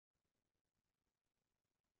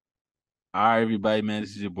All right, everybody, man.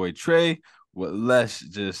 This is your boy Trey with Let's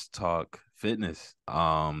Just Talk Fitness.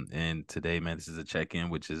 And today, man, this is a check-in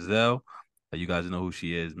with Giselle. You guys know who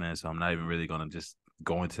she is, man. So I'm not even really gonna just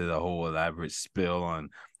go into the whole elaborate spill on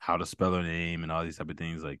how to spell her name and all these type of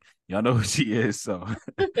things. Like y'all know who she is, so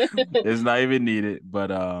it's not even needed.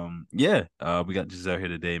 But yeah, we got Giselle here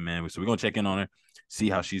today, man. So we're gonna check in on her, see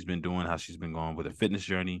how she's been doing, how she's been going with her fitness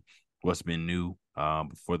journey, what's been new.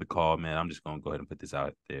 Before the call, man, I'm just gonna go ahead and put this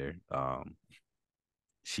out there.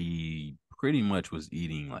 She pretty much was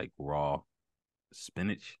eating like raw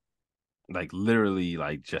spinach, like literally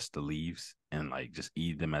like just the leaves and like just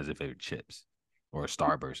eat them as if they were chips or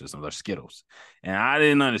Starburst or something or Skittles. And I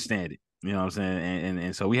didn't understand it. You know what I'm saying?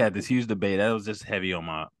 And so we had this huge debate that was just heavy on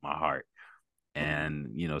my heart. And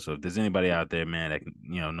so if there's anybody out there, man, that can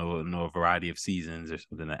know a variety of seasons or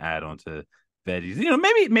something to add on to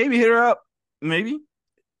veggies, maybe hit her up, maybe.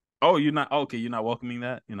 Oh, you're not okay. You're not welcoming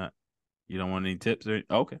that. You don't want any tips or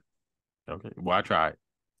okay. Okay. Well, I tried.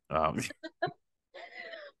 Um,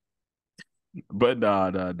 but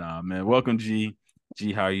nah, man. Welcome, G.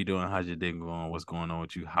 G, how are you doing? How's your day going? What's going on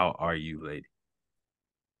with you? How are you, lady?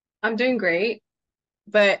 I'm doing great,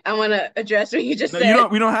 but I want to address what you just No, you said.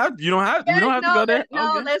 don't. We don't have. You don't have. We Yes, don't have to no, go there.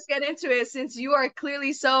 no, Okay. let's get into it since you are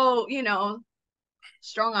clearly so,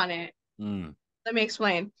 strong on it. Mm. Let me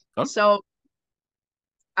explain. Okay. So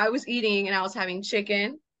I was eating and I was having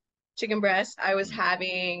chicken breast. I was Mm.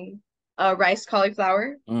 having rice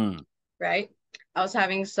cauliflower, Mm. right? I was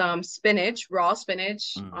having some spinach, raw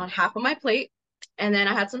spinach Mm. on half of my plate. And then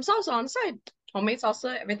I had some salsa on the side. Homemade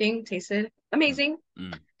salsa, everything tasted Mm. amazing.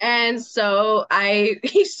 Mm. And so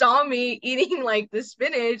he saw me eating like the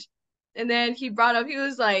spinach. And then he brought up, he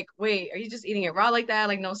was like, wait, are you just eating it raw like that?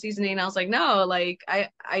 Like no seasoning? And I was like, no, like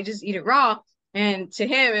I just eat it raw. And to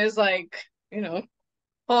him, it was like, you know,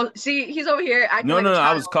 oh, see, he's over here acting No, like a no, no. I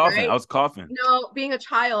child, was coughing. I right? was coughing. Being a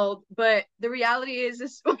child, but the reality is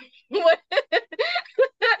this what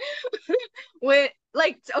when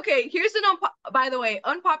like okay, here's an by the way,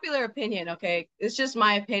 unpopular opinion, okay? It's just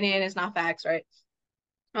my opinion, it's not facts, right?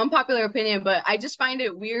 Unpopular opinion, but I just find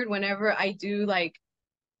it weird whenever I do like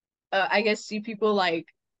I guess see people like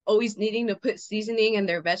always needing to put seasoning in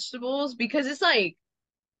their vegetables because it's like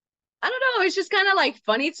I don't know, it's just kind of like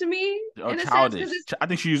funny to me Oh, in a sense because childish. it's I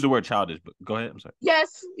think she used the word childish, but go ahead. I'm sorry.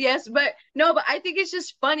 yes, yes, but no, but I think it's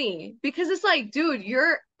just funny because it's like, dude,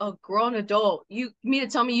 you're a grown adult. You mean to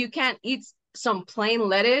tell me you can't eat some plain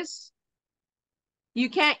lettuce? You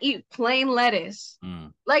can't eat plain lettuce.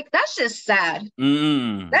 Mm. Like that's just sad.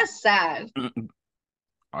 Mm. That's sad. Mm.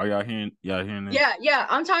 Are y'all hearing? Y'all hearing this? Yeah, yeah.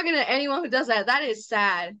 I'm talking to anyone who does that. That is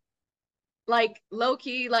sad. Like low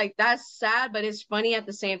key, like that's sad, but it's funny at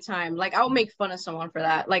the same time. Like I'll Mm. make fun of someone for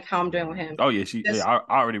that, like how I'm doing with Mm. him. Oh yeah, she. Yeah, Just I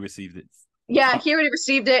already received it. yeah, I'm, he already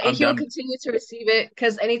received it and I'm he'll done. continue to receive it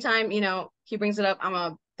because anytime, he brings it up, I'm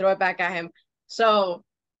gonna throw it back at him. So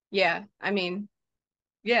yeah, I mean,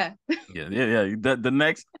 yeah. Yeah, yeah, yeah. The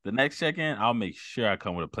next check-in, I'll make sure I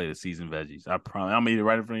come with a plate of seasoned veggies. I promise. I'm gonna eat it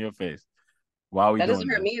right in front of your face. Why are we That doesn't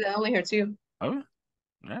doing hurt this? me, that only hurts you. Oh,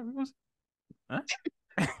 yeah,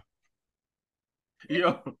 huh?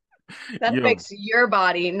 Yo, That yo, affects your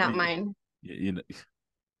body, not yeah, mine. you know,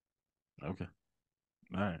 okay,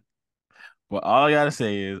 all right. Well, all I gotta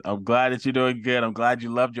say is I'm glad that you're doing good. I'm glad you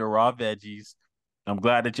loved your raw veggies. I'm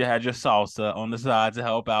glad that you had your salsa on the side to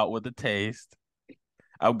help out with the taste.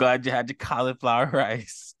 I'm glad you had your cauliflower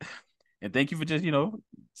rice. And thank you for just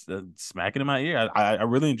smacking in my ear. I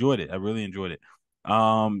really enjoyed it. I really enjoyed it.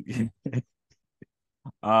 Um,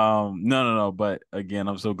 no, no, no. But again,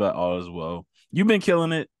 I'm so glad all is well. You've been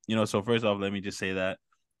killing it. So first off, let me just say that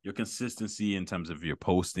your consistency in terms of your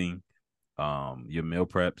posting, your meal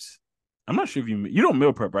preps. I'm not sure if you don't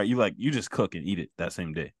meal prep, right? You just cook and eat it that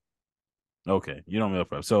same day. Okay, you don't meal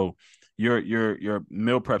prep. So your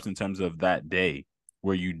meal preps in terms of that day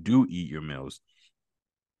where you do eat your meals,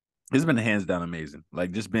 it's been hands down amazing.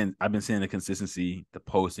 Like I've been seeing the consistency, the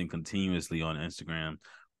posting continuously on Instagram,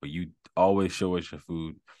 where you always show us your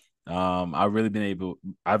food. I've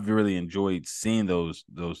really enjoyed seeing those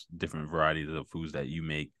different varieties of foods that you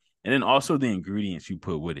make, and then also the ingredients you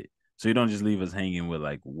put with it. So you don't just leave us hanging with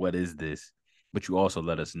like, what is this? But you also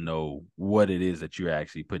let us know what it is that you're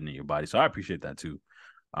actually putting in your body. So I appreciate that too.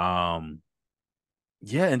 Um,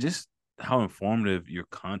 yeah, and just how informative your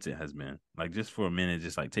content has been. Like just for a minute,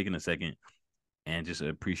 just like taking a second and just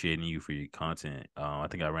appreciating you for your content. I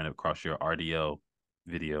think I ran across your RDL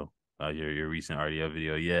video, your recent RDL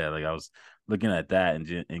video. Yeah, like I was looking at that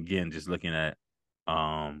and again just looking at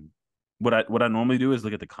what I normally do is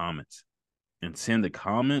look at the comments and seeing the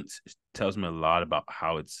comments tells me a lot about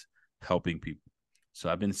how it's helping people. So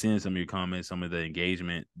I've been seeing some of your comments, some of the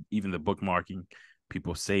engagement, even the bookmarking,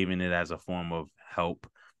 people saving it as a form of help.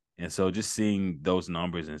 And so just seeing those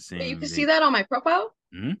numbers and Wait, you seeing can see that on my profile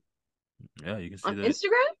yeah, you can see on that.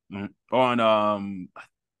 Instagram? On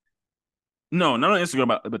no, not on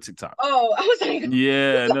Instagram, but TikTok. Oh, I was like,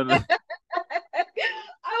 Yeah, no, no.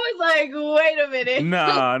 I was like, wait a minute.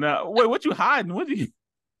 Nah, nah. Wait, what you hiding? What do you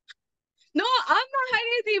No, I'm not hiding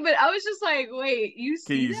anything, but I was just like, wait, you can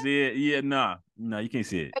see you that? see it? Yeah, nah. No, you can't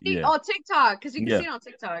see it. I think Yeah. on TikTok, because you can Yeah. see it on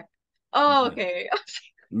TikTok. Oh, Yeah. okay.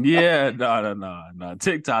 Yeah, no, no, no, no.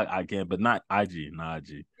 TikTok I can, but not IG, not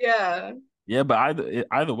IG. Yeah. Yeah, but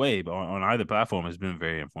either way, but on either platform, it's been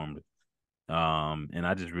very informative. And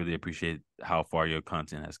I just really appreciate how far your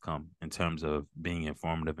content has come in terms of being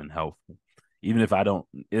informative and helpful. Even if I don't,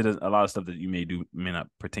 it is a lot of stuff that you may do may not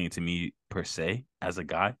pertain to me per se as a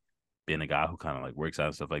guy, being a guy who kind of like works out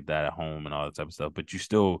and stuff like that at home and all that type of stuff. But you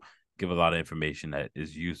still give a lot of information that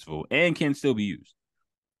is useful and can still be used.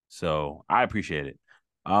 So I appreciate it.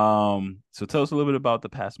 So tell us a little bit about the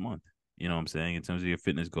past month. You know what I'm saying in terms of your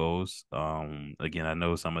fitness goals. Again, I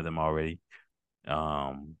know some of them already.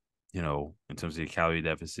 Um, in terms of your calorie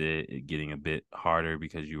deficit, it getting a bit harder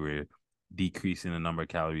because you were decreasing the number of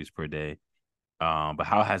calories per day. But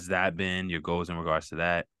how has that been? Your goals in regards to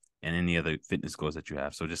that, and any other fitness goals that you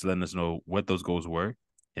have. So just letting us know what those goals were,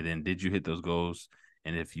 and then did you hit those goals?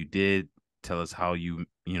 And if you did, tell us how you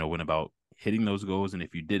went about hitting those goals, and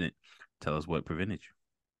if you didn't, tell us what prevented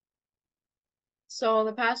So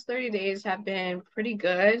the past 30 days have been pretty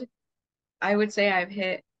good. I would say I've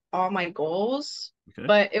hit all my goals, you. Okay.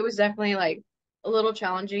 but it was definitely like a little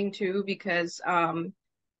challenging too because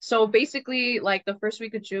so basically like the first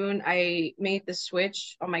week of June I made the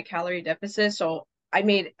switch on my calorie deficit. So I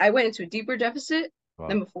went into a deeper deficit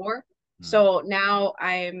than Wow. before. Mm. So now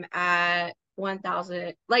I'm at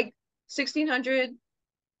 1000 like 1600,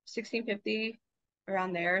 1650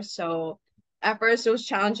 around there. So at first it was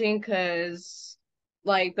challenging because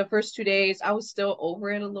like the first 2 days I was still over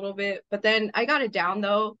it a little bit, but then I got it down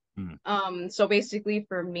though. Mm. So basically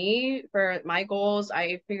for me, for my goals,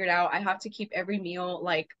 I figured out I have to keep every meal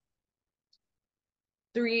like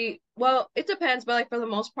well, it depends, but like for the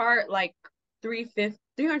most part, like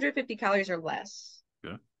 350 calories or less.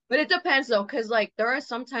 Yeah. But it depends though, because like there are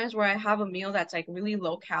some times where I have a meal that's like really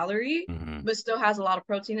low calorie, Mm-hmm. but still has a lot of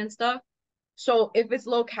protein and stuff. So if it's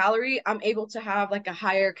low calorie, I'm able to have like a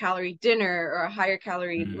higher calorie dinner or a higher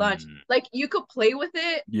calorie lunch. Mm. Like you could play with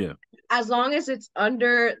it Yeah. as long as it's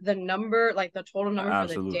under the number, like the total number for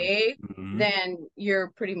the Absolutely. day, Mm-hmm. then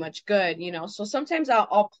you're pretty much good. So sometimes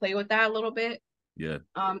I'll play with that a little bit. Yeah.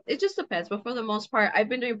 It just depends, but for the most part, I've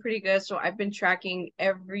been doing pretty good. So I've been tracking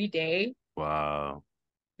every day Wow. So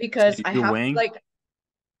because I you're have weighing. like,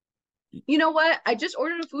 you know what? I just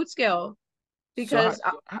ordered a food scale So because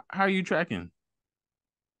how are you tracking?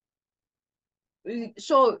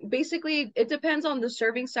 so basically it depends on the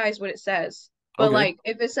serving size what it says, but Okay. like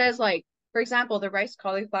if it says like for example the rice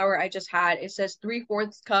cauliflower I just had, it says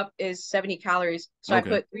 3/4 cup is 70 calories, so I Okay.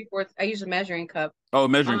 put 3/4. I use a measuring cup. Oh,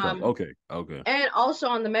 measuring cup. um Okay. Okay. and also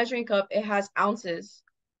on the measuring cup it has ounces.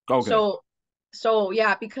 Okay. So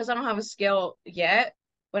yeah, because I don't have a scale yet,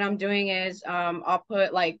 what I'm doing is I'll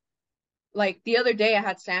put like the other day I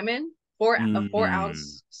had salmon, a four Mm-hmm.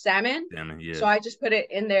 ounce salmon. Damn it. Yeah. So I just put it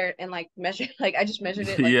in there and like measure like I just measured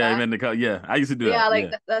it like Yeah. that. Man, the cup. Yeah. I used to do Yeah, that. like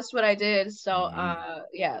Yeah. that's what I did. So Mm-hmm.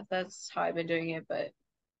 yeah, that's how I've been doing it. That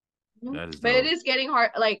is But it dope. is getting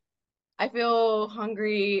hard. Like I feel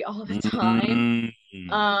hungry all the time.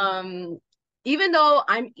 Mm-hmm. Um Even though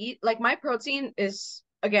I'm eat like my protein is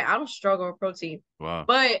again, I don't struggle with protein, Wow.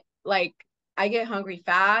 but like I get hungry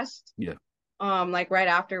fast. Yeah. Like right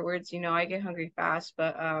afterwards, I get hungry fast,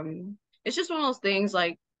 but it's just one of those things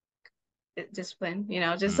like discipline,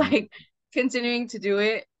 just Mm-hmm. like continuing to do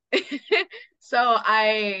it. So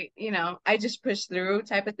I just push through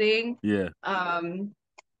type of thing. Yeah. Um,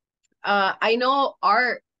 I know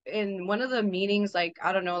Art in one of the meetings, like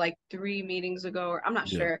I don't know, like 3 meetings ago, or I'm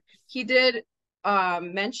not Yeah. sure, he did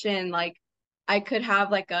mention like I could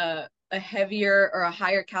have like a heavier or a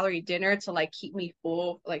higher calorie dinner to like keep me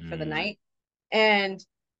full like for the Mm. night. And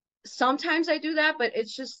sometimes I do that, but it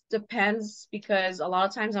just depends because a lot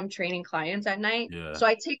of times I'm training clients at night. Yeah. So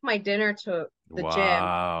I take my dinner to the gym.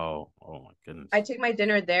 Wow. Oh my I goodness. take my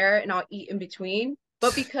dinner there and I'll eat in between.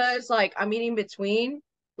 But because like I'm eating between,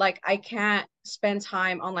 like I can't spend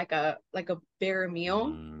time on like a bigger meal.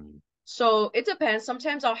 Mm. So it depends.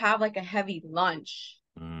 Sometimes I'll have like a heavy lunch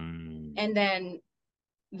Mm. and then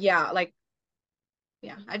yeah, like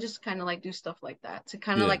yeah, I just kind of like do stuff like that to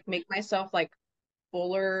kind of Yeah. like make myself like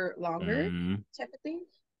fuller longer Mm. type of thing.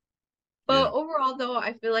 Yeah. But overall, though,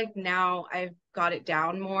 I feel like now I've got it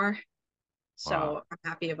down more. Wow. So I'm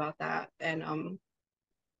happy about that. And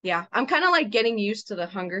yeah, I'm kind of like getting used to the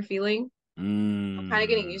hunger feeling. I'm kind of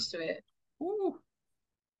getting Mm. used to it Ooh,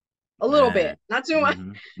 a little bit, man. not too much,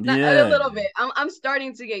 Hmm. not a Yeah. little bit. I'm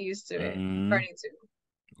starting to get used to it. Hmm. Starting to,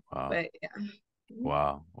 Wow. but yeah.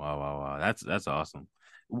 Wow. Wow. Wow. Wow. That's awesome.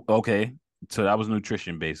 Okay. So that was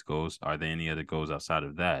nutrition based goals. Are there any other goals outside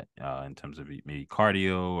of that, in terms of maybe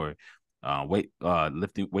cardio or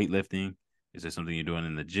weightlifting? Is there something you're doing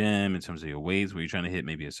in the gym in terms of your weights where you're trying to hit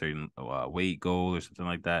maybe a certain weight goal or something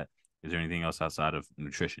like that? Is there anything else outside of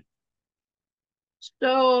nutrition?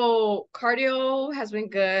 So cardio has been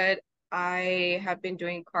good. I have been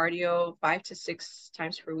doing cardio 5 to 6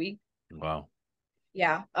 times per week. Wow.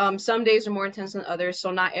 Yeah. Some days are more intense than others,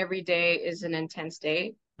 so not every day is an intense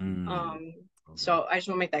day. Mm. Um, Okay. so I just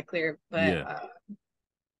want to make that clear. But Yeah.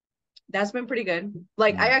 that's been pretty good.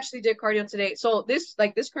 Like I Mm. actually did cardio today. So this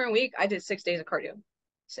current week, I did 6 days of cardio.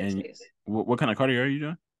 Six And days. what kind of cardio are you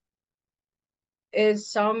doing?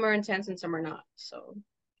 Is some are intense and some are not. So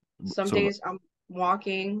some So days I'm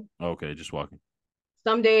walking. okay, just walking.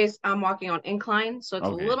 Some days I'm walking on incline, so it's a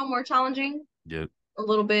Okay. little more challenging, Yep. a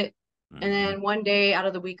little bit. And Hmm. then one day out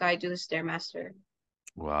of the week I do the Stairmaster.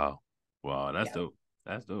 Wow. Wow. That's Yeah. dope.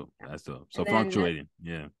 That's dope. That's dope. So And then fluctuating.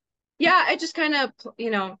 Yeah. yeah, I just kind of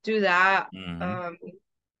do that. Hmm. Um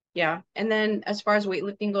yeah. And then as far as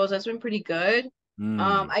weightlifting goes, that's been pretty good.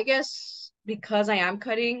 Mm. I guess because I am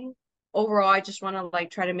cutting, overall I just want to like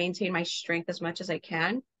try to maintain my strength as much as I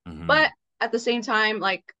can. But Hmm. at the same time,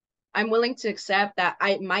 like I'm willing to accept that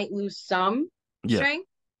I might lose some Yeah. strength,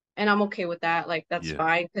 and I'm okay with that. Like that's Yeah.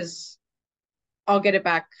 fine because I'll get it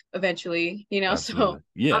back eventually, so Absolutely.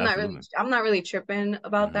 Yeah. Absolutely. I'm not really tripping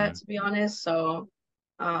about that, Hmm. to be honest. So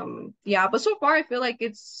yeah, but so far I feel like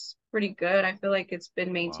it's pretty good. I feel like it's been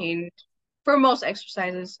Wow. maintained for most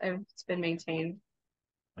exercises. It's been maintained.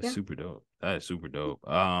 That's Yeah. super dope. That is super dope.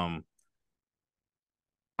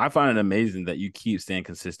 I find it amazing that you keep staying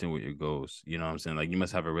consistent with your goals. You know what I'm saying? Like you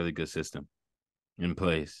must have a really good system in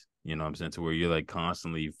place. You know what I'm saying? To where you're like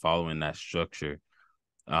constantly following that structure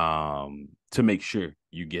to make sure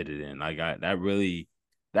you get it in. Like that really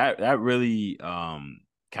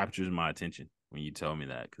captures my attention when you tell me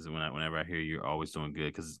that, because whenever I hear you're always doing good,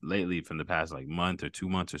 because lately from the past like month or 2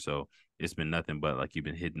 months or so, it's been nothing but like you've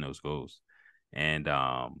been hitting those goals. And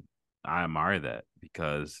I admire that,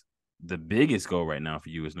 because the biggest goal right now for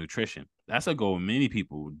you is nutrition. That's a goal many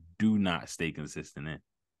people do not stay consistent in.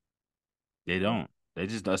 They don't. They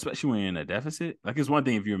just, especially when you're in a deficit. Like it's one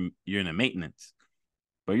thing if you're in a maintenance,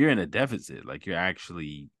 but you're in a deficit. Like you're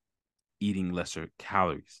actually eating lesser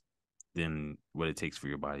calories than what it takes for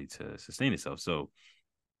your body to sustain itself. So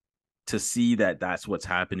to see that that's what's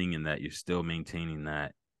happening and that you're still maintaining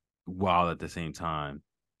that while at the same time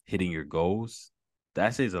hitting your goals,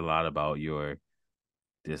 that says a lot about your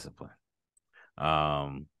discipline.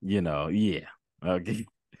 Yeah. Okay.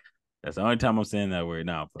 That's the only time I'm saying that word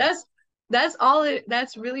now. But That's that's all it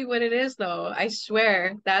that's really what it is though. I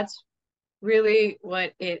swear that's really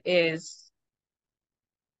what it is.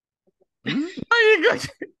 mm, no, you good.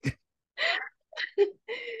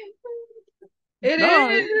 It No,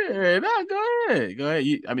 is. yeah, no, go ahead. Go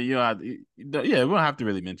ahead. I mean, yeah, we don't have to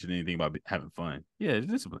really mention anything about having fun. Yeah, it's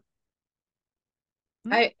discipline.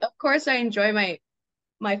 Mm. I of course I enjoy my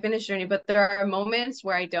fitness journey, but there are moments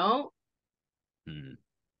where I don't, Mm.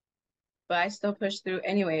 but I still push through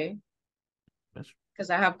anyway That's because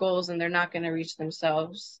I have goals and they're not going to reach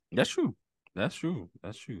themselves. that's true. That's true.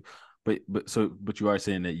 That's true. But you are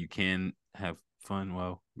saying that you can have fun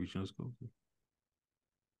while reaching those goals.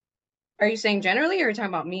 Are you saying generally or are you talking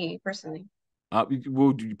about me personally?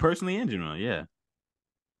 Well, personally in general, yeah,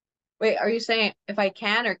 Wait, are you saying if I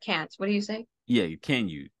can or can't? What do you say? yeah. Can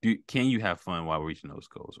you have fun while reaching those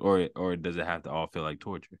goals, or does it have to all feel like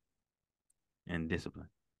torture and discipline?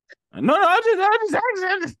 No, no. I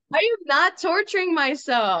just. I am not torturing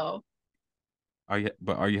myself. Are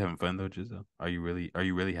you having fun though, Giselle? Are you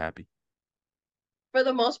really happy? For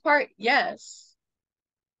the most part, yes.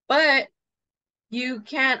 But you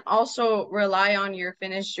can't also rely on your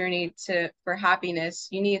fitness journey to for happiness.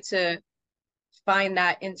 You need to find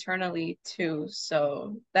that internally too.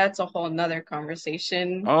 So that's a whole nother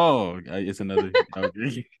conversation. Oh, it's another.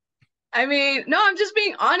 Okay. I mean, no, I'm just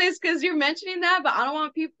being honest because you're mentioning that, but I don't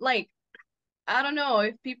want people like I don't know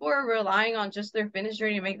if people are relying on just their fitness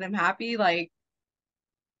journey to make them happy. Like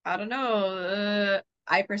I don't know.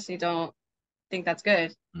 I personally don't think that's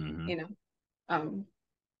good. Hmm. You know, um,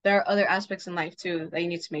 there are other aspects in life too that you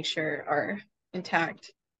need to make sure are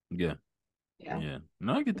intact. Yeah. Yeah. Yeah.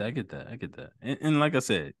 No, I get that. I get that. I get that. And like I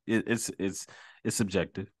said, it's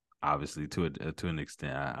subjective, obviously, to an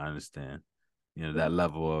extent. I understand, that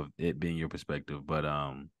level of it being your perspective. But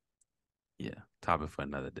yeah, topic for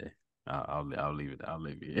another day. I'll leave it. I'll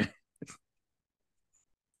leave it here.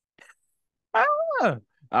 Ah!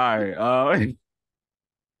 All right. All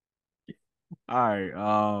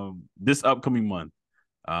right. This upcoming month,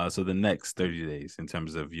 so the next 30 days in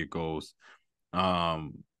terms of your goals,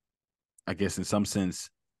 um, I guess in some sense,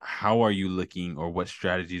 how are you looking, or what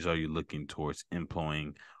strategies are you looking towards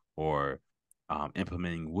employing or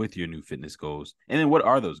implementing with your new fitness goals? And then what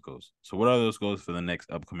are those goals? So what are those goals for the next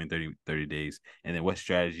upcoming 30 days? And then what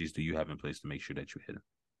strategies do you have in place to make sure that you hit them?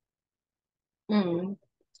 Hmm.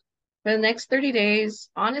 For the next 30 days,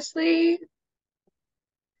 honestly,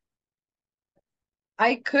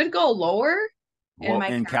 I could go lower in Well, my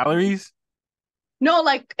in calories. calories? No,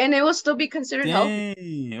 like, and it will still be considered healthy.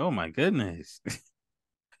 Dang. Oh my goodness.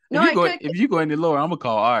 No, I could. If you go any lower, I'm gonna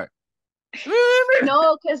call Art.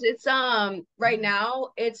 No, because it's right now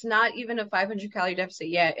it's not even a 500 calorie deficit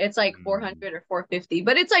yet. It's like Mm, 400 or 450,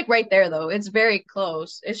 but it's like right there though. It's very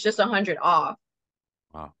close. It's just 100 off.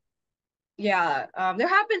 wow. Yeah. There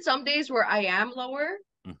have been some days where I am lower.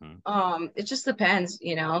 Hmm. It just depends,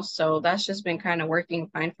 So that's just been kind of working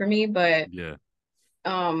fine for me. But Yeah.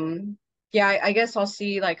 yeah, I guess I'll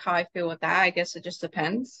see like how I feel with that. I guess it just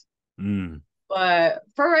depends. Mm, But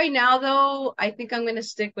for right now though, I think I'm gonna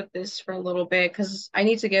stick with this for a little bit because I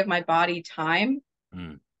need to give my body time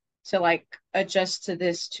mm, to like adjust to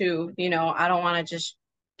this too. I don't want to just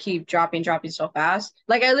keep dropping so fast.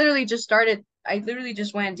 Like I literally just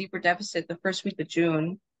went deeper deficit the first week of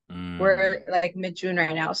June. mm. We're like mid-June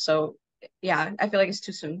right now. So yeah, I feel like it's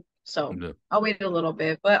too soon. So Yeah. I'll wait a little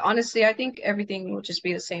bit. But honestly, I think everything will just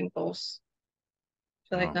be the same goals. I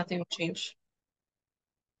feel like Wow. nothing will change.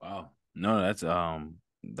 Wow. No, that's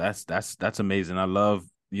amazing. I love,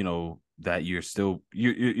 that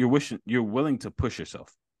you're wishing, you're willing to push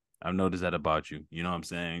yourself. I've noticed that about you. You know what I'm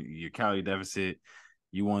saying? Your calorie deficit,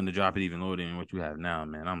 you wanted to drop it even lower than what you have now,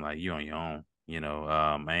 man. I'm like, you're on your own.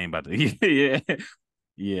 I ain't about to yeah.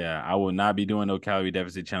 Yeah, I will not be doing no calorie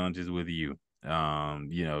deficit challenges with you.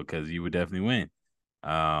 Because you would definitely win.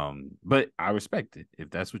 But I respect it. If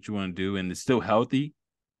that's what you want to do and it's still healthy,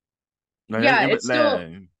 like Yeah, but it's still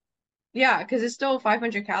yeah, because it's still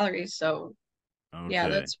 500 calories. So yeah,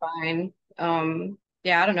 okay. that's fine.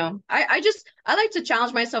 Yeah, I don't know. I like to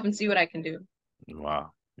challenge myself and see what I can do.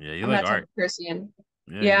 Wow. Yeah, you I'm like that type art. of person.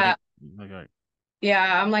 Yeah, Yeah, you like art.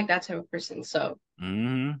 yeah, I'm like that type of person. So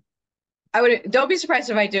Hmm. I would don't be surprised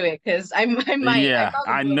if I do it because I Yeah,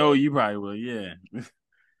 probably I know will. you probably will. Yeah.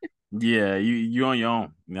 Yeah, you on your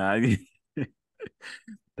own. Nah,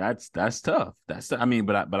 that's tough. I mean,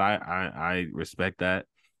 but I respect that.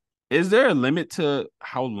 Is there a limit to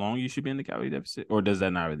how long you should be in the calorie deficit, or does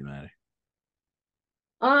that not really matter?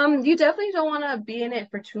 You definitely don't want to be in it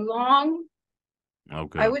for too long. I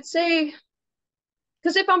Okay. would say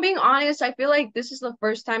because if I'm being honest, I feel like this is the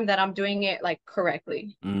first time that I'm doing it like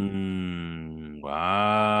correctly.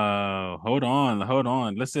 Wow. Hold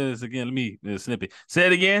on. Let's say this again. Let me snippet. Say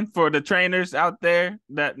it again for the trainers out there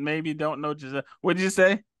that maybe don't know Giselle. What did you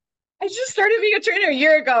say? I just started being a trainer a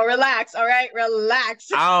year ago. Relax, all right? Relax.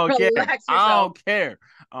 I don't care. Relax I yourself. don't care.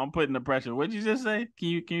 I'm putting the pressure. What did you just say? Can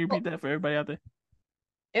you repeat that for everybody out there?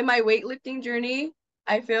 In my weightlifting journey,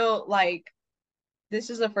 I feel like this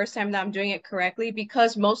is the first time that I'm doing it correctly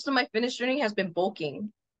because most of my fitness journey has been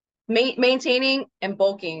bulking, maintaining and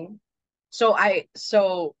bulking. So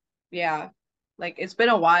yeah, like it's been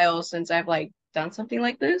a while since I've like done something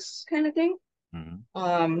like this kind of thing. Hmm.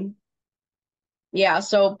 Um, yeah,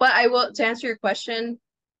 so but I will to answer your question,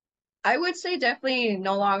 I would say definitely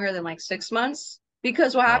no longer than like 6 months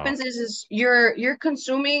because what Wow. happens is you're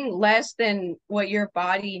consuming less than what your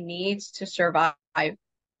body needs to survive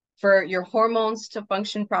for your hormones to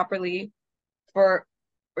function properly, for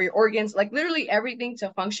for your organs, like literally everything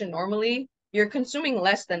to function normally. You're consuming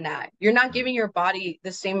less than that. You're not Mm, giving your body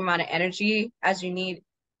the same amount of energy as you need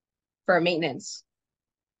for maintenance.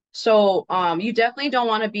 So you definitely don't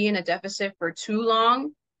want to be in a deficit for too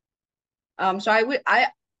long. So I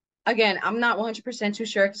again, I'm not 100% too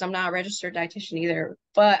sure because I'm not a registered dietitian either,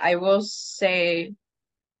 but I will say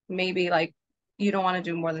maybe like you don't want to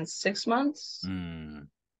do more than 6 months, mm,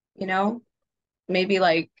 you know? Maybe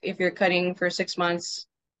like if you're cutting for 6 months,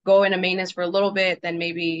 go into maintenance for a little bit, then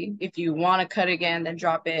maybe if you want to cut again, then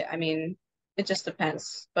drop it. I mean, it just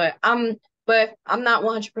depends. But I'm not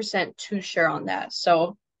 100% too sure on that.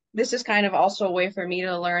 So this is kind of also a way for me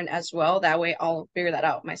to learn as well. That way I'll figure that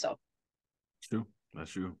out myself. true.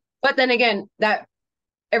 That's true. But then again, that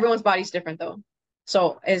everyone's body's different though.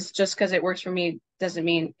 So it's just because it works for me doesn't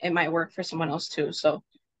mean it might work for someone else too. So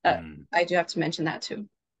Mm. I do have to mention that too.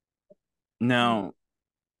 Now,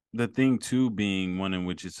 the thing too being one in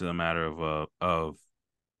which it's a matter of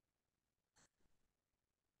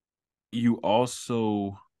you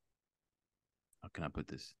also, how can I put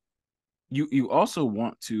this? You also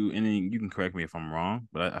want to, and then you can correct me if I'm wrong,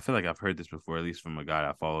 but I feel like I've heard this before, at least from a guy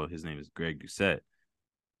I follow. His name is Greg Doucette,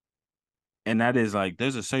 and that is like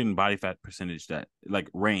there's a certain body fat percentage that like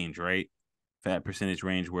range, right? Fat percentage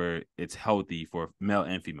range where it's healthy for male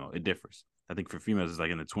and female. It differs. I think for females it's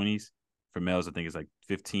like in the 20s. For males, I think it's like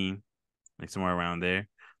 15, like somewhere around there.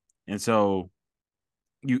 And so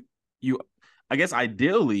you you I guess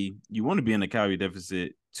ideally you want to be in a calorie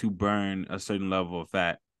deficit to burn a certain level of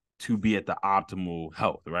fat to be at the optimal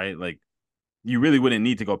health, right? Like you really wouldn't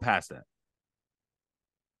need to go past that.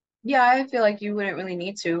 Yeah, I feel like you wouldn't really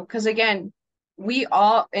need to, because again, we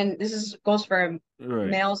all, and this is goes for Right.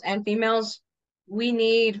 males and females, we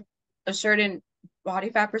need a certain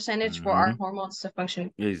body fat percentage for our Mm-hmm. hormones to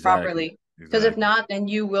function Exactly. properly. Because if Exactly. not, then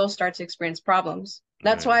you will start to experience problems.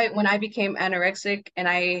 That's Right. why when I became anorexic and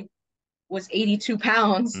I was 82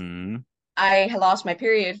 pounds, Mm-hmm. I had lost my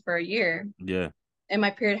period for a year. Yeah. And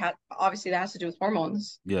my period had obviously that has to do with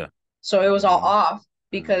hormones. Yeah. So it was all Mm-hmm. off Mm-hmm.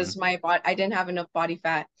 because my body I didn't have enough body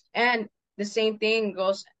fat. And the same thing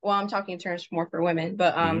goes, well, I'm talking in terms more for women,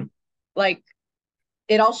 but Mm-hmm. like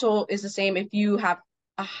it also is the same if you have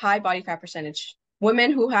a high body fat percentage.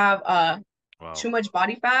 Women who have Wow. too much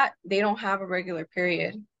body fat, they don't have a regular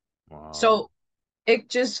period. Wow. So it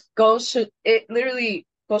just goes to it literally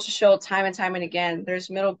goes to show time and time and again there's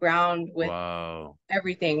middle ground with Wow.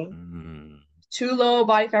 everything. Mm. Too low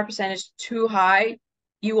body fat percentage, too high,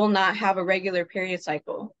 you will not have a regular period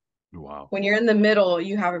cycle. Wow. When you're in the middle,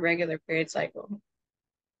 you have a regular period cycle.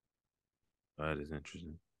 That is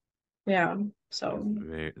interesting. Yeah. So,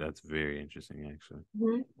 That's very interesting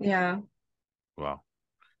actually. yeah. Wow.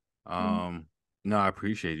 Mhm. Um, no, I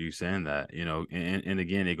appreciate you saying that, and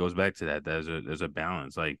again, it goes back to that. There's a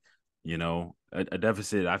balance. Like, a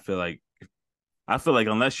deficit, I feel like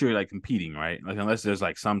unless you're like competing, right? Like unless there's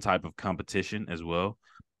like some type of competition as well,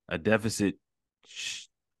 a deficit sh-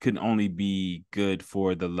 can only be good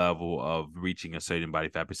for the level of reaching a certain body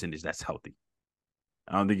fat percentage that's healthy.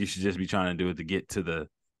 I don't think you should just be trying to do it to get to the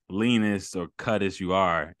leanest or cuttest you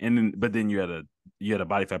are, and then but then you had a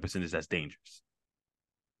body fat percentage that's dangerous.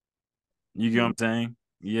 You get what I'm saying?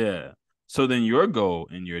 Yeah. So then your goal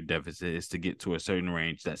in your deficit is to get to a certain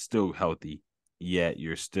range that's still healthy, yet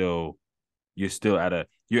you're at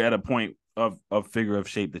a point of figure of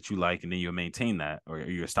shape that you like, and then you'll maintain that, or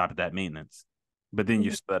you'll stop at that maintenance. But then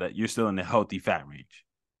Mhm. you're still in the healthy fat range.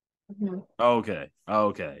 Mhm. Okay.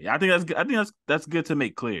 Okay. Yeah, I think that's good to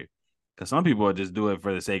make clear. Because some people will just do it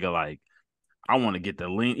for the sake of like, I want to get the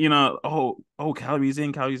lean, calories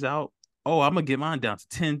in, calories out. Oh, I'm gonna get mine down to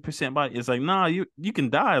 10% body. It's like, nah, you can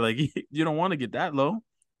die. Like you don't want to get that low,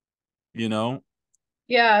 you know?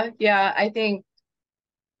 Yeah, yeah. I think,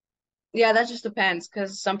 yeah, that just depends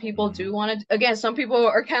because some people Mm-hmm. do want to, again, some people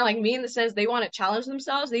are kind of like me in the sense they want to challenge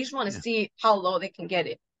themselves. They just want to Yeah. see how low they can get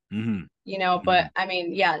it, Mm-hmm. but Mm-hmm. I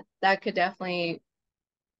mean, yeah, that could definitely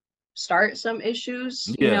start some issues,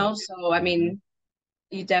 Yeah. So, I Mm-hmm. mean,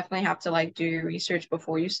 you definitely have to like do your research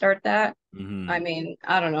before you start that. I Mm-hmm. mean,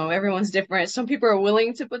 I don't know. Everyone's different. Some people are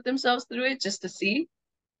willing to put themselves through it just to see.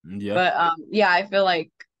 Yeah. But yeah, I feel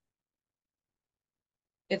like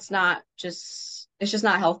it's just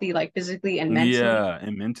not healthy like physically and mentally. Yeah.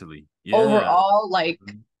 And mentally. Yeah. Overall, like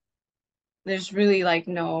Mhm. there's really like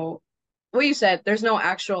no what you said, there's no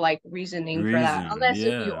actual like reasoning for that. Reason. Unless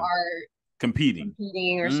if you Yeah. are Competing.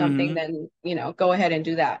 competing or something, Mm-hmm. then go ahead and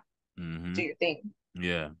do that. Mm-hmm. Do your thing.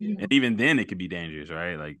 Yeah. And Mhm. even then it could be dangerous,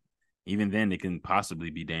 right? Like even then it can possibly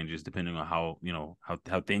be dangerous depending on how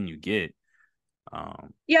thin you get.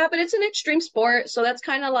 Um, Yeah, but it's an extreme sport, so that's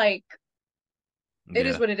kind of like it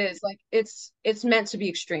is yeah. what it is. Like it's meant to be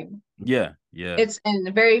extreme. Yeah. Yeah. It's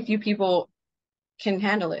and very few people can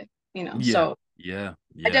handle it. Yeah. So Yeah. I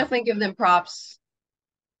Yeah. definitely give them props.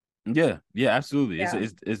 Yeah. Yeah, absolutely. It's Yeah.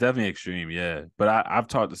 it's it's definitely extreme, yeah. But I've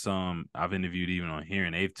talked to some I've interviewed even on here,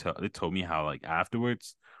 and they told me how like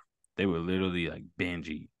afterwards they were literally like binge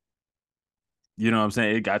eat. You know what I'm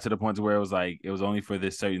saying? It got to the point to where it was like it was only for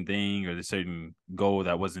this certain thing or this certain goal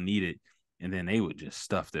that wasn't needed, and then they would just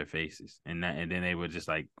stuff their faces, and then they would just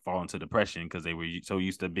like fall into depression because they were so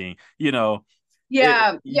used to being, Yeah,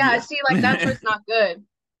 yeah. yeah, See, like that's what's not good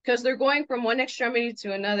because they're going from one extremity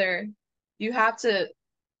to another. You have to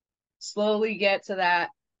slowly get to that.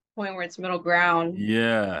 point where it's middle ground.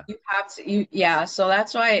 Yeah, You have to yeah, so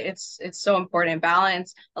that's why it's so important.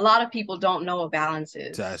 Balance. A lot of people don't know what balance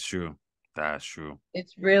that's is. true. That's true.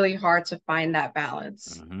 It's really hard to find that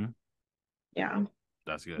balance. Hmm. Yeah.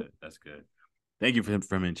 That's good. That's good. Thank you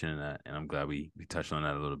for mentioning that, and I'm glad we touched on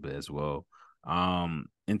that a little bit as well.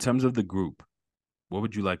 In terms of the group, what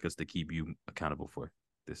would you like us to keep you accountable for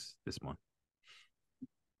this month?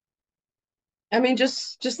 I mean,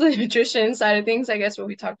 just the nutrition side of things, I guess what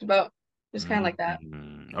we talked about. Just kind of like that.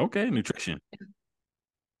 Okay, nutrition.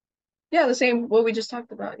 Yeah, the same what we just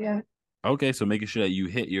talked about. Yeah. Okay, so making sure that you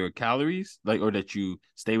hit your calories, like, or that you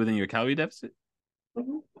stay within your calorie deficit.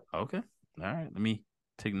 Hmm. Okay, all right. Let me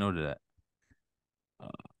take note of that.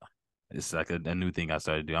 It's like a new thing I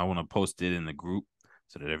started doing. I want to post it in the group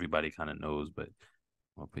so that everybody kind of knows. But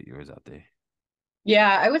I'll put yours out there.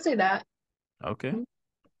 Yeah, I would say that. Okay, I'm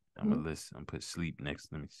gonna Mhm. list. I'm gonna put sleep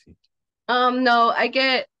next. Let me see. No, I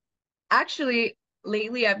get actually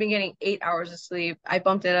lately I've been getting 8 hours of sleep. I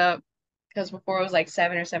bumped it up because before it was like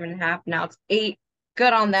 7 or 7.5. Now it's 8.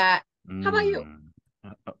 Good on that. How about you?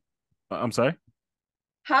 Mm. I'm sorry.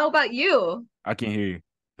 How about you? I can't hear you.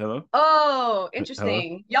 Hello. Oh, Hello.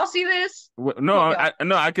 interesting. Y'all see this? No, Hope y'all.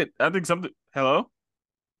 no. I could. I think something. Hello.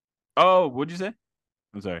 Oh, what'd you say?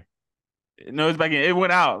 I'm sorry. No, it's back in. It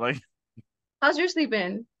went out. Like, How's your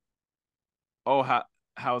sleeping? oh, how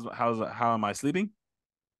am I sleeping?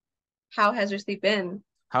 How has your sleep been?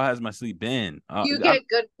 How has my sleep been? You get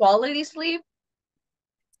good quality sleep?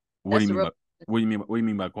 What do That's you the mean real by what do you mean? What do you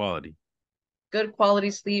mean by quality? good quality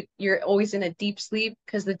sleep. You're always in a deep sleep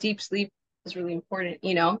because the deep sleep is really important.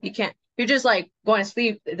 You can't, you're just like going to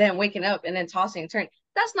sleep, then waking up and then tossing and turning.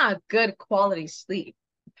 That's not good quality sleep.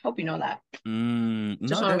 Hope you know that. Just No,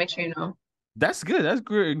 want to make sure you know. that's good. That's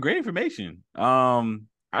great information. I'm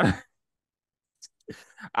not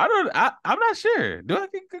sure. Do I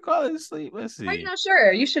think could call it sleep? Let's Why are you see. not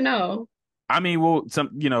sure? You should know. I mean, well,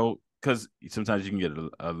 because sometimes you can get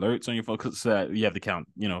alerts on your phone. Cause you have to count.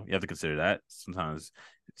 You have to consider that. Sometimes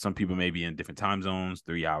some people may be in different time zones,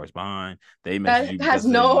 3 hours behind. They message That you has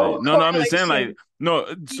because they're late. no No, I'm just saying like correlation.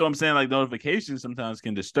 no. So I'm saying like notifications sometimes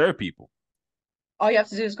can disturb people. All you have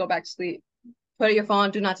to do is go back to sleep. Put your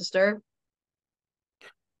phone, do not disturb,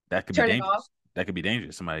 That could be turn it off. dangerous. That could be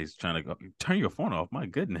dangerous. Somebody's trying to go turn your phone off. My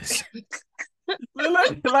goodness.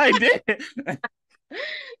 like, like dang,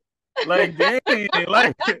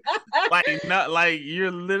 not like you're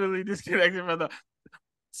literally disconnected from the.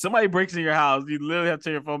 Somebody breaks in your house, you literally have to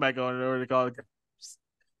turn your phone back on in order to call the cops.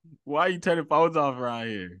 Why are you turning phones off around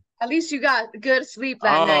here? At least you got good sleep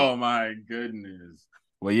that night. Oh my goodness.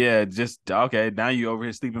 Well, yeah, just okay. Now you over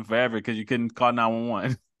here sleeping forever because you couldn't call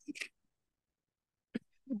 911.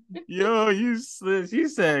 Yo, you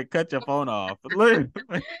said cut your phone off. Look,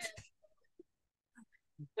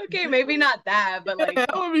 Okay, maybe not that, but like, I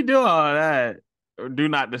would be doing all that. Or do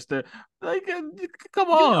not disturb. Like, come do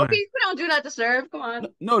okay, on. put on do not disturb. Come on.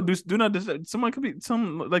 No, do not disturb. Someone could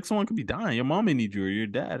be dying. Your mom may need you or your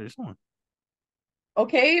dad or someone.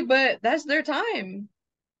 Okay, but that's their time.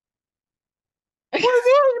 What is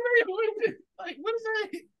it? Like, what is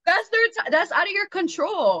that? That's their time. That's out of your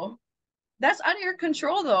control. That's out of your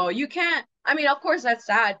control, though. You can't. I mean, of course, that's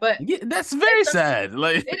sad, but Yeah, that's it's very sad.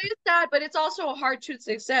 Like, it is sad, but it's also a hard truth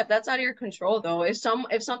to accept. That's out of your control, though. If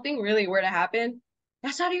something really were to happen,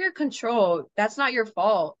 that's out of your control. That's not your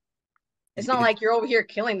fault. It's not it's, like you're over here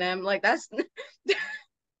killing them. Like that's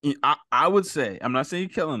I would say, I'm not saying you're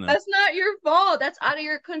killing them, that's not your fault. That's out of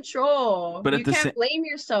your control. but at You the can't same, blame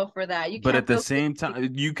yourself for that. You but can't at the feel same guilty.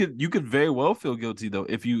 time, you could very well feel guilty though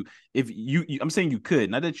if you I'm saying you could,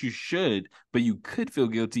 not that you should, but you could feel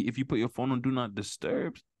guilty if you put your phone on do not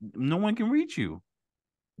disturb. No one can reach you.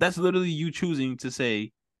 That's literally you choosing to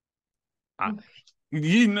say, I,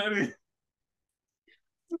 you know,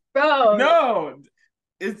 Bro, no,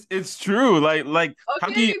 it's true. Like okay, how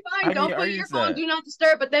fine. can you Don't put argue your to phone that? do not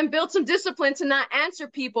disturb, but then build some discipline to not answer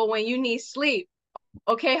people when you need sleep.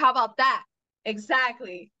 Okay, how about that?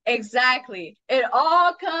 Exactly. Exactly. It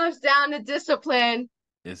all comes down to discipline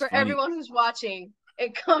It's for funny. everyone who's watching.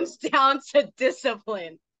 It comes down to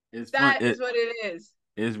discipline. It's fun. That is what it is.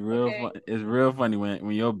 It's real Okay. fun. It's real funny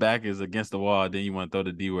when your back is against the wall, then you want to throw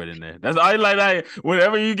the D word in there. That's all you like.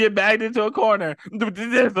 Whenever you get backed into a corner, the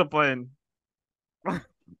discipline.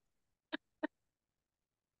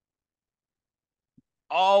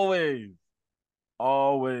 Always,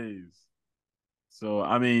 always. So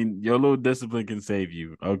I mean, your little discipline can save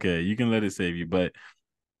you. Okay, you can let it save you, but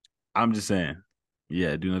I'm just saying,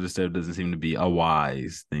 yeah, do not disturb doesn't seem to be a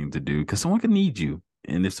wise thing to do because someone can need you,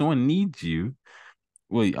 and if someone needs you,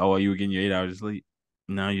 wait, oh, are you getting your 8 hours of sleep?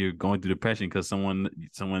 Now you're going through depression because someone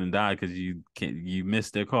died because you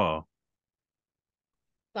missed their call.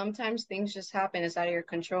 Sometimes things just happen. It's out of your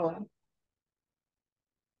control.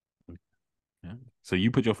 Yeah. So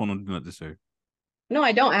you put your phone on do not disturb. No,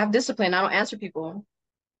 I don't. I have discipline. I don't answer people.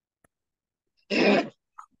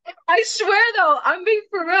 I swear though, I'm being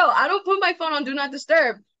for real. I don't put my phone on do not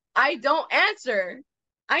disturb. I don't answer.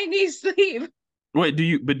 I need sleep. Wait, do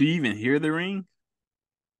you even hear the ring?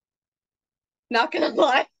 Not gonna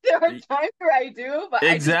lie, there are times where I do, but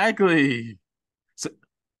I just Exactly. So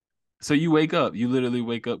so you wake up. You literally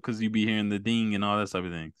wake up because you be hearing the ding and all that type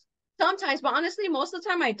of things. sometimes, but honestly, most of the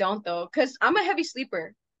time I don't though, because I'm a heavy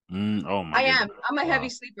sleeper. Oh my I am. goodness. I'm a heavy Wow.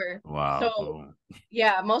 sleeper. Wow. So Cool.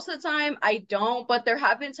 yeah, most of the time I don't, but there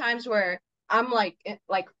have been times where I'm like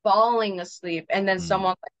falling asleep and then Mm.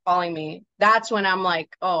 someone's like calling me. That's when I'm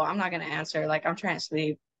like, oh, I'm not gonna answer. Like I'm trying to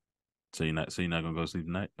sleep. So you're not gonna go to sleep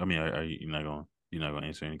tonight? I mean, are you you're not gonna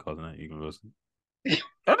answer any calls tonight? You gonna go to sleep?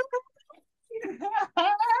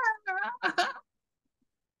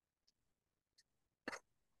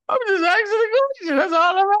 I'm just asking a question. That's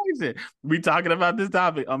all I'm asking. We talking about this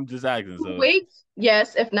topic. I'm just asking. So, Wait,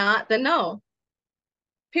 yes. If not, then no.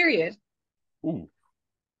 Period. ooh,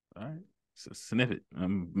 all right. So snippet.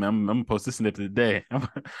 I'm gonna post this snippet today. I'm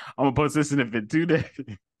gonna post this snippet today.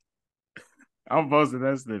 I'm posting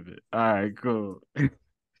that snippet. All right, cool. All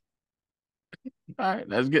right,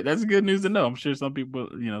 that's good. That's good news to know. I'm sure some people,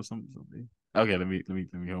 some. Okay, let me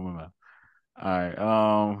hold my mouth. All right.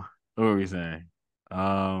 What were we saying?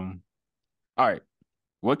 All right.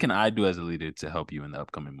 What can I do as a leader to help you in the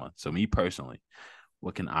upcoming month? So me personally,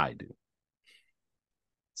 what can I do?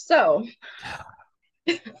 So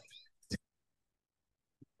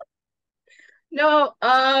no,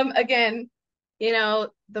 again,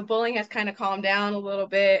 the bullying has kind of calmed down a little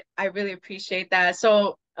bit. I really appreciate that.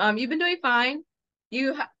 So, you've been doing fine.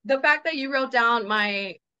 The fact that you wrote down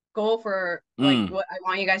my goal for like Mm, what I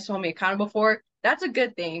want you guys to hold me accountable for, that's a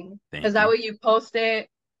good thing. Because thank that you. way you post it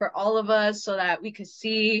for all of us so that we could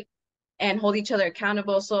see and hold each other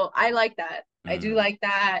accountable. So I like that. I do Mm, like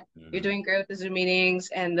that. You're mm, doing great with the Zoom meetings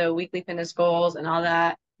and the weekly fitness goals and all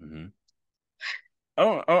that. mm.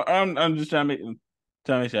 I'm just trying to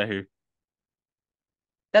make sure I hear.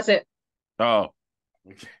 That's it. Oh,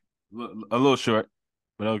 okay. A little short,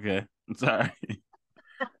 but okay. I'm sorry.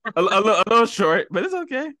 A little short, but it's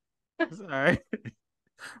okay. It's all right.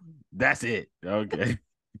 That's it. Okay.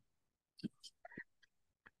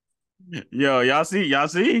 Yo, y'all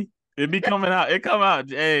see? It be coming out. It come out.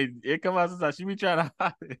 Hey, it come out sometimes. She be trying to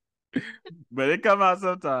hide it, but it come out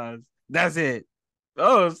sometimes. That's it.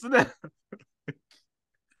 Oh,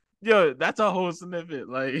 yo, that's a whole snippet.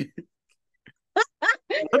 Like,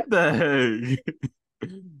 what the heck?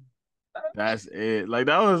 That's it. Like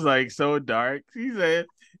that was like so dark. He said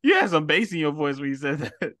you had some bass in your voice when you said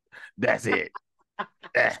that. That's it.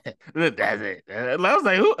 That's it. And I was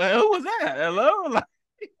like, who was that? Hello? Like,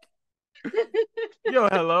 yo,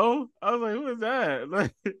 hello? I was like, who is that?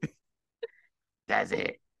 Like, that's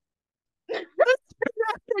it.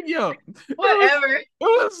 Yo, Whatever. it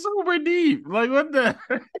was super deep. Like what the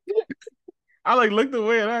I like looked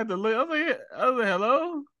away and I had to look. I was like,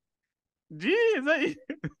 hello? Gee, is that you?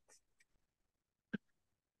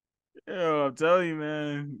 Yo, I'm telling you,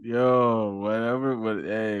 man. Yo, whatever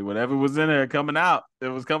was in there coming out, it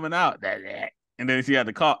was coming out. That's it. And then she had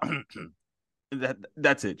to call.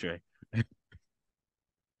 That's it, Trey.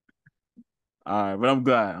 All right, but I'm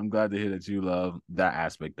glad. I'm glad to hear that you love that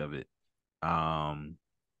aspect of it. Um,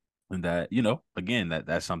 and that again,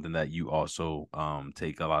 that's something that you also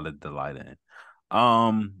take a lot of delight in.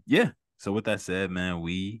 Yeah. So with that said, man,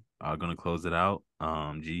 we are gonna close it out.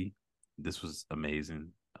 G, this was amazing.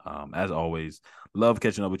 As always, love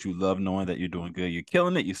catching up with you. Love knowing that you're doing good. You're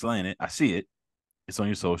killing it. You're slaying it. I see it. It's on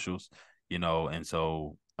your socials, and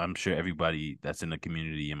so I'm sure everybody that's in the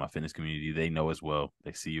community, in my fitness community, they know as well.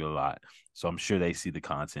 They see you a lot. So I'm sure they see the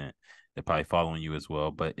content. They're probably following you as well.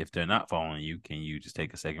 But if they're not following you, can you just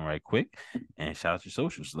take a second right quick and shout out your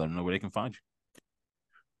socials? Let them know where they can find you.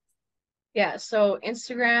 Yeah, so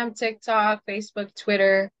Instagram, TikTok, Facebook,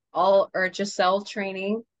 Twitter, all are Giselle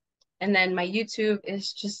training. And then my YouTube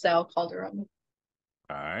is Giselle Calderon.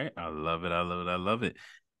 All right. I love it. I love it. I love it.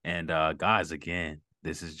 And guys, again,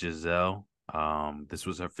 this is Giselle. This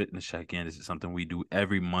was our fitness check-in. This is something we do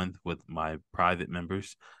every month with my private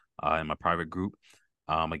members in my private group.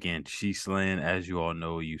 Again, she's slaying, as you all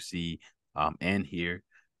know, you see and hear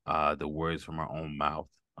the words from our own mouth.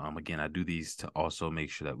 Again, I do these to also make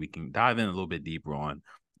sure that we can dive in a little bit deeper on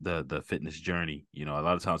the fitness journey. A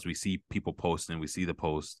lot of times we see people posting, we see the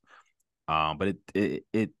posts, But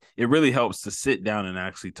it really helps to sit down and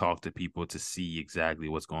actually talk to people to see exactly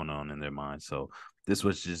what's going on in their mind. So this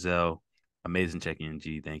was Giselle. Amazing checking in,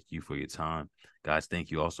 G. Thank you for your time. Guys, thank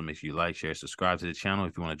you. Also, make sure you like, share, subscribe to the channel.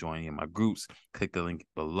 If you want to join any of my groups, click the link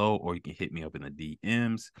below, or you can hit me up in the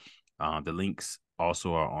DMs. The links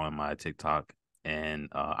also are on my TikTok and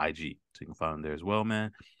IG. So you can find them there as well, man.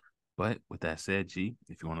 But with that said, G,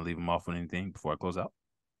 if you want to leave them off on anything before I close out.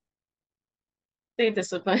 Stay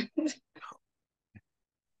disciplined.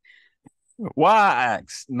 Why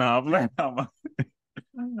ask? No, I'm playing.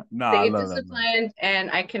 Nah, I Stay love that, man. disciplined,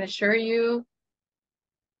 and I can assure you,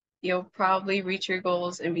 you'll probably reach your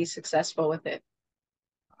goals and be successful with it.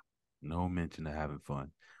 No mention of having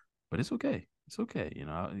fun, but it's okay. It's okay. You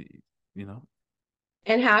know.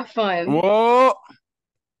 And have fun. Whoa,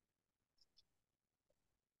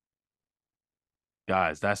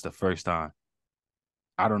 guys, that's the first time.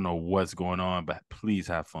 I don't know what's going on, but please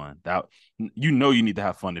have fun. That you need to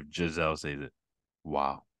have fun if Giselle says it.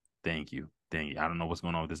 Wow, thank you, thank you. I don't know what's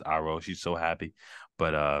going on with this Iro. She's so happy,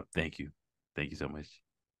 but thank you so much.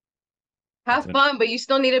 Have fun, but you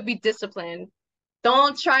still need to be disciplined.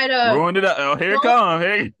 Don't try to Ruined it up. Oh, here it don't comes.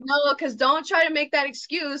 Hey. no, because don't try to make that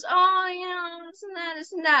excuse. Oh, this and that,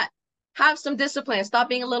 this and that. Have some discipline. Stop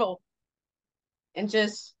being a little and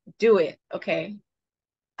just do it. Okay.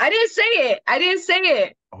 I didn't say it. I didn't say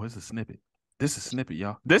it. Oh, it's a snippet. This is a snippet,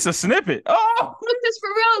 y'all. This is a snippet. Oh, Look, this for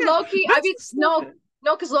real, low key. I this be is a no, snippet.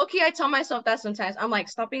 no, because low key, I tell myself that sometimes. I'm like,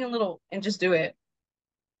 stop being a little and just do it.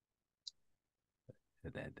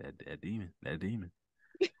 That demon. That demon.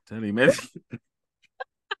 Tell you, man.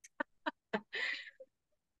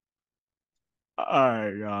 All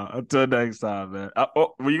right, y'all. Until next time, man.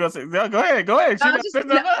 Oh, were you gonna say? Yeah, go ahead. Go ahead. I Shoot was that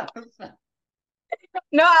just fish up.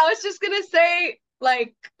 no, I was just gonna say,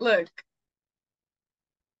 like, look,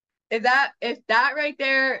 if that right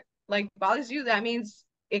there like bothers you, that means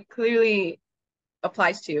it clearly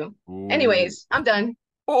applies to you. Ooh. Anyways, I'm done.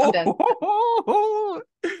 I'm done. Oh,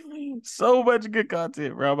 so much good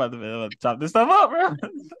content, bro. I'm about to chop this stuff up, bro.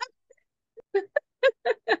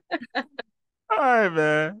 All right,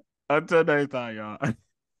 man. Until next time, y'all.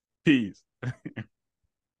 Peace.